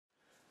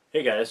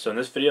Hey guys, so in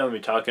this video I'm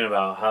going to be talking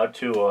about how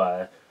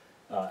to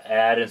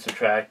add and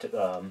subtract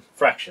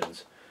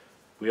fractions.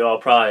 We all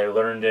probably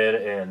learned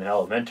it in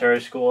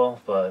elementary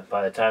school, but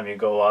by the time you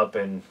go up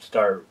and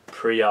start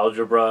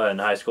pre-algebra in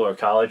high school or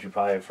college, you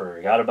probably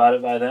forgot about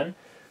it by then.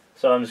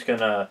 So I'm just going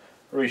to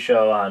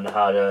re-show on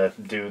how to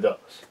do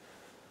those.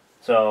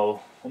 So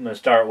I'm going to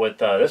start with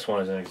this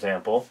one as an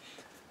example.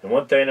 And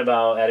one thing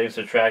about adding and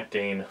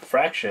subtracting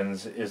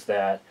fractions is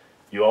that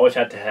you always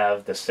have to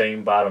have the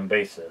same bottom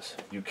basis.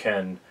 You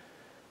can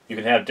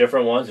have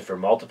different ones if you're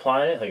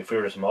multiplying it. Like if we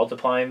were just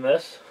multiplying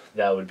this,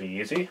 that would be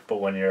easy. But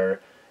when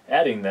you're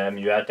adding them,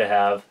 you have to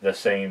have the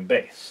same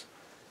base.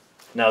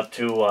 Now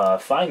to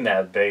find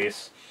that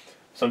base,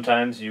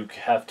 sometimes you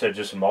have to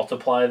just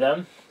multiply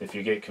them if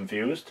you get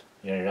confused.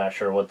 You're not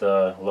sure what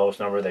the lowest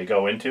number they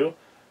go into.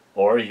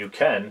 Or you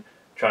can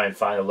try and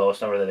find the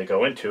lowest number that they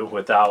go into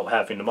without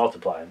having to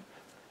multiply them.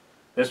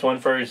 This one,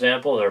 for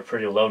example, they're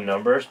pretty low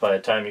numbers. By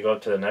the time you go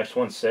up to the next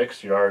one,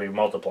 6, you're already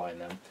multiplying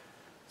them.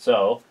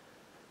 So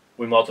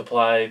we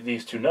multiply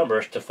these two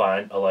numbers to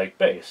find a like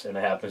base, and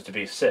it happens to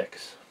be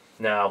 6.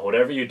 Now,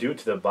 whatever you do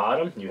to the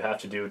bottom, you have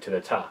to do to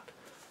the top.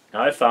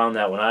 Now, I found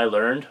that when I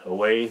learned, a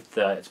way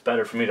that it's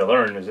better for me to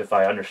learn is if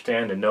I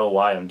understand and know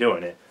why I'm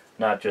doing it,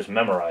 not just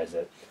memorize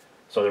it.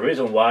 So the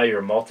reason why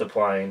you're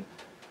multiplying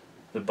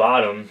the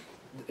bottom,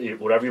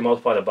 whatever you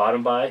multiply the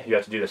bottom by, you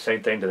have to do the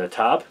same thing to the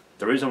top.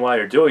 The reason why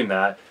you're doing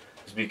that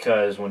is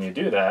because when you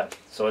do that,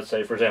 so let's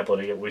say, for example,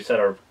 we said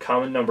our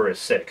common number is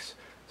 6.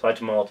 So I have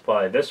to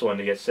multiply this one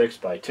to get 6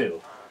 by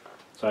 2.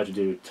 So I have to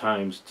do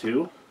times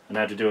 2, and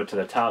I have to do it to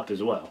the top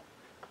as well.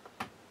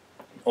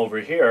 Over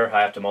here,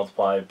 I have to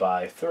multiply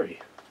by 3.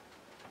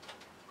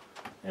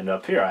 And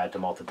up here, I have to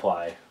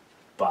multiply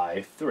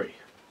by 3.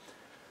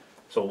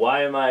 So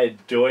why am I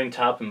doing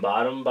top and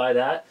bottom by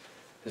that?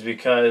 Is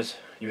because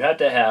you have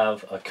to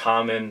have a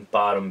common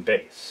bottom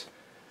base.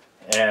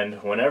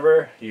 And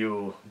whenever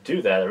you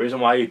do that, the reason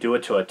why you do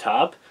it to a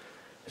top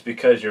is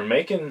because you're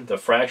making the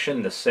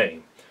fraction the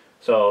same.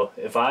 So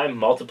if I'm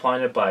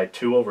multiplying it by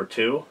 2 over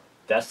 2,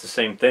 that's the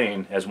same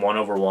thing as 1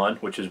 over 1,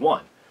 which is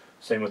 1.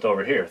 Same with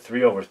over here.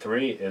 3 over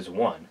 3 is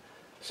 1.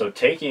 So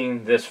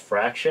taking this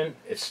fraction,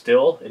 it's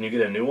still, and you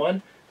get a new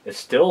one, it's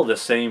still the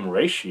same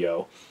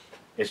ratio.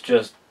 It's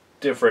just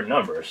different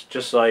numbers.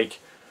 Just like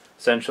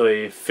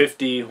essentially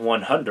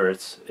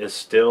 50/100ths is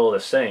still the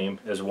same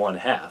as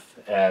 1/2,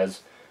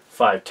 as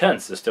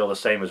 5/10ths is still the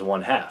same as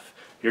 1/2.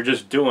 You're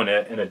just doing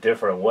it in a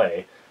different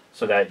way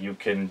so that you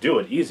can do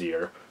it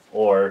easier,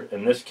 or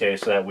in this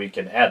case, so that we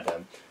can add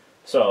them.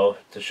 So,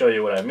 to show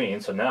you what I mean,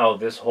 so now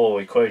this whole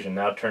equation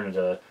now turns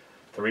into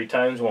 3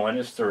 times 1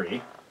 is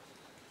 3,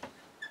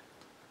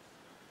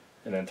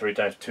 and then 3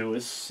 times 2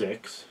 is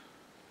 6,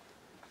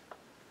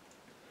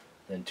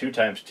 then 2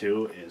 times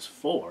 2 is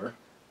 4,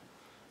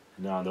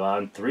 and now on the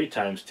bottom 3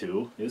 times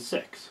 2 is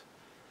 6.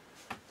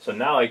 So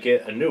now I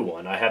get a new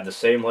one. I have the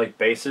same like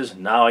bases,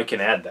 now I can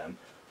add them.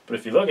 But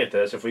if you look at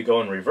this, if we go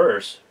in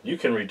reverse, you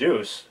can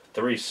reduce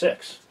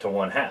 3/6 to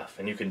 1/2,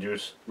 and you can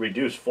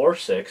reduce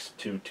 4/6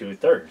 to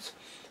 2/3.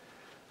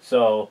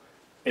 So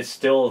it's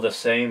still the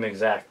same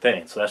exact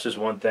thing. So that's just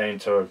one thing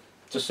to,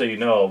 just so you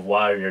know of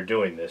why you're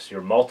doing this.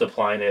 You're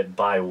multiplying it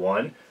by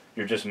 1.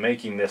 You're just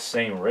making this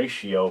same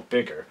ratio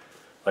bigger.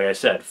 Like I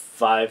said,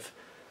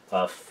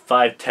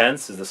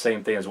 5/10ths is the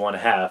same thing as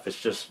 1/2. It's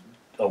just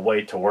a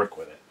way to work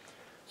with it.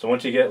 So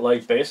once you get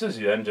like bases,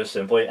 you then just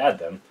simply add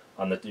them.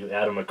 You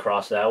add them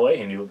across that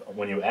way, and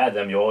when you add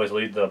them, you always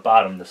leave the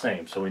bottom the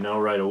same. So we know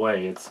right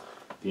away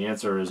the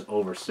answer is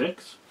over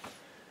 6,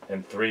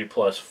 and 3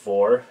 plus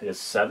 4 is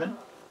 7,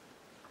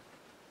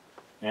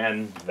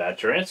 and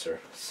that's your answer,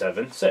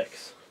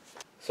 7/6.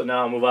 So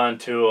now I'll move on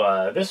to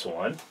this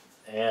one,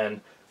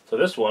 and so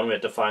this one we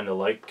have to find the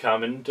like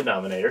common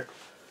denominator.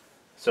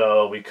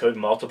 So we could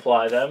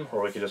multiply them,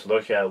 or we could just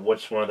look at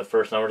which one of the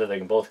first numbers that they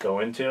can both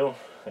go into,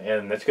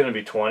 and it's going to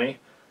be 20.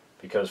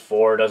 Because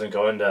 4 doesn't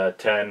go into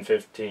 10,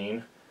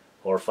 15,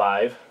 or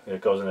 5.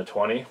 It goes into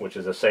 20, which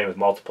is the same as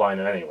multiplying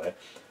it anyway.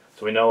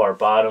 So we know our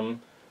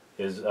bottom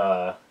is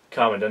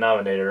common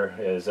denominator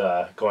is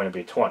going to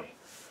be 20.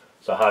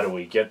 So how do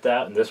we get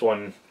that? And this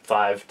one,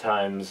 5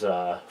 times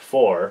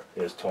 4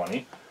 is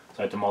 20. So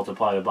I have to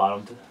multiply the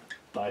bottom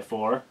by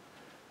 4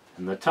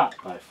 and the top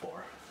by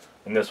 4.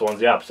 And this one's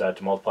the opposite. I have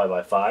to multiply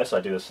by 5, so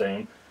I do the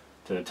same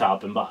to the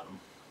top and bottom.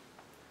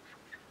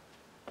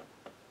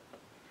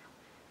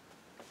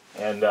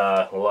 And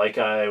like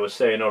I was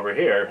saying over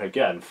here,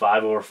 again,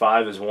 5 over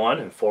 5 is 1,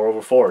 and 4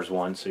 over 4 is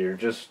 1. So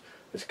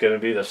it's going to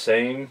be the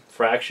same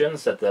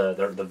fractions, that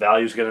the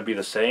value is going to be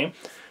the same.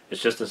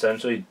 It's just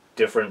essentially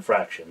different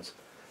fractions.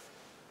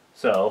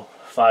 So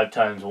 5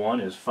 times 1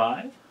 is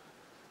 5.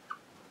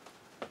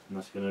 And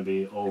that's going to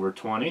be over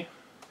 20.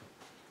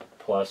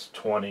 Plus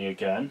 20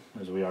 again,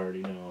 as we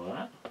already know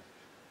that.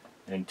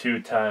 And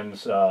 2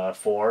 times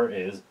 4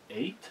 is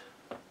 8.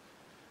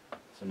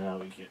 So now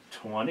we get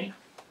 20.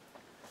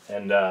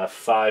 And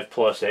 5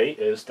 plus 8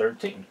 is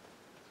 13.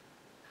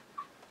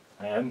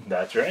 And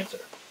that's your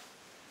answer.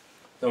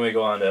 Then we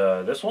go on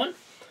to this one.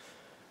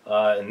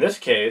 In this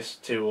case,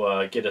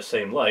 to get a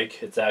same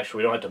like, it's actually,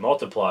 we don't have to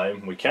multiply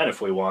them. We can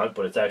if we want,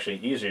 but it's actually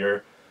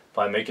easier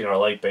by making our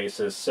like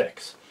bases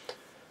 6.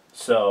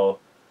 So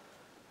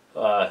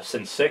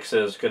since 6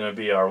 is going to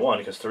be our 1,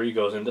 because 3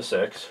 goes into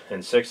 6,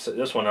 and 6,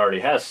 this one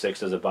already has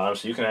 6 as a bottom,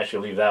 so you can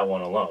actually leave that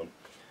one alone.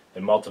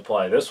 And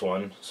multiply this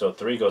one, so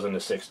 3 goes into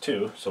 6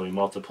 too, so we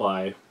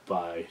multiply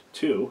by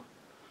 2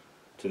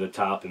 to the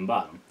top and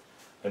bottom.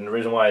 And the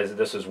reason why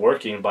this is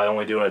working by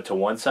only doing it to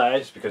one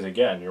side is because,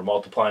 again, you're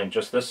multiplying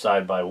just this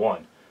side by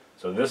 1.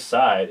 So this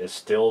side is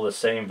still the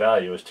same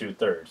value as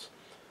 2/3.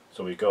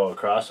 So we go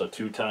across, so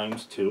 2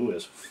 times 2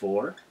 is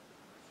 4,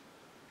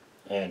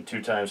 and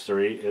 2 times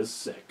 3 is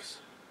 6.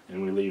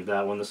 And we leave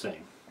that one the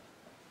same.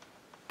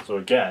 So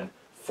again,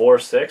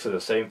 4/6 is the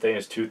same thing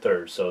as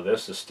 2/3, so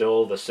this is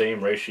still the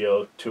same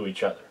ratio to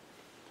each other.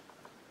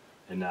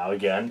 And now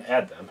again,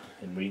 add them,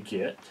 and we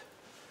get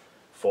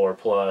 4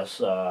 plus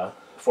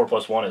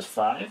 1 is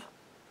 5,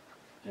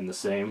 and the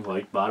same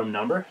like bottom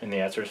number, and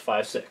the answer is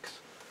 5/6.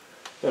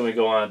 Then we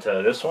go on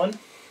to this one.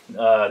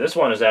 This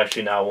one is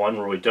actually now one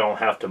where we don't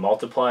have to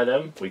multiply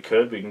them. We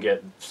can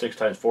get 6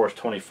 times 4 is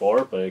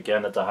 24, but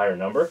again, that's a higher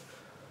number.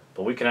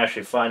 But we can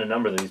actually find a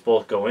number that these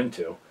both go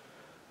into,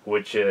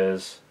 which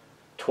is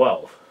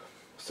 12.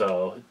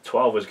 So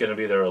 12 is going to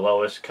be their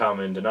lowest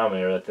common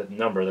denominator, the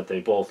number that they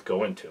both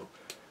go into.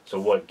 So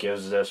what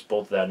gives us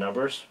both of that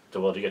numbers?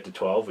 To get to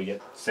 12, we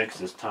get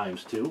 6 is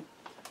times 2.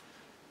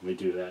 We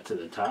do that to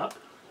the top.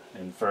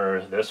 And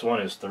for this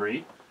one is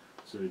 3,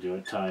 so we do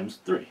it times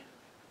 3.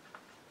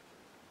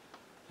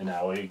 And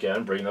now we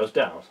again bring those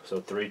down. So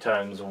 3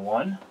 times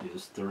 1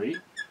 is 3.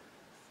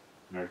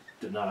 And our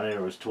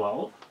denominator was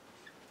 12.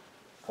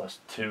 Plus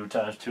 2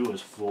 times 2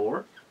 is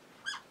 4.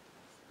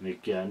 And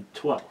again,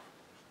 12.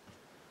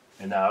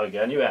 And now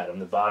again you add them.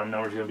 The bottom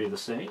number is going to be the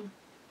same.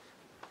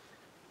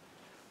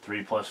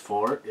 3 plus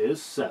 4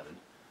 is 7.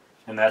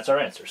 And that's our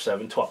answer,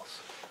 7/12.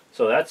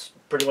 So that's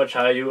pretty much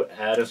how you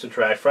add and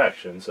subtract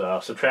fractions.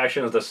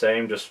 Subtraction is the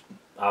same, just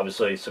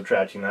obviously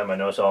subtracting them. I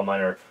know it's all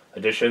minor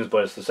additions,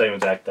 but it's the same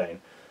exact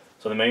thing.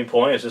 So the main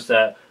point is just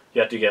that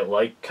you have to get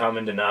like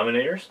common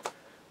denominators.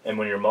 And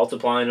when you're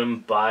multiplying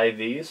them by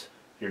these,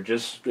 you're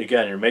just,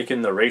 again, you're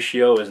making the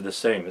ratio is the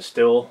same. It's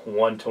still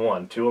 1 to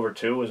 1. 2 over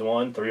 2 is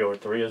 1, 3 over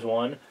 3 is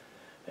 1,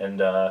 and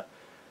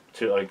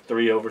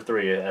 3 over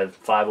 3 and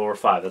 5 over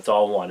 5. That's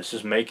all 1. It's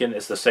just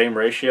it's the same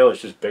ratio,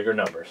 it's just bigger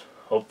numbers.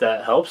 Hope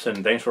that helps,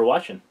 and thanks for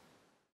watching.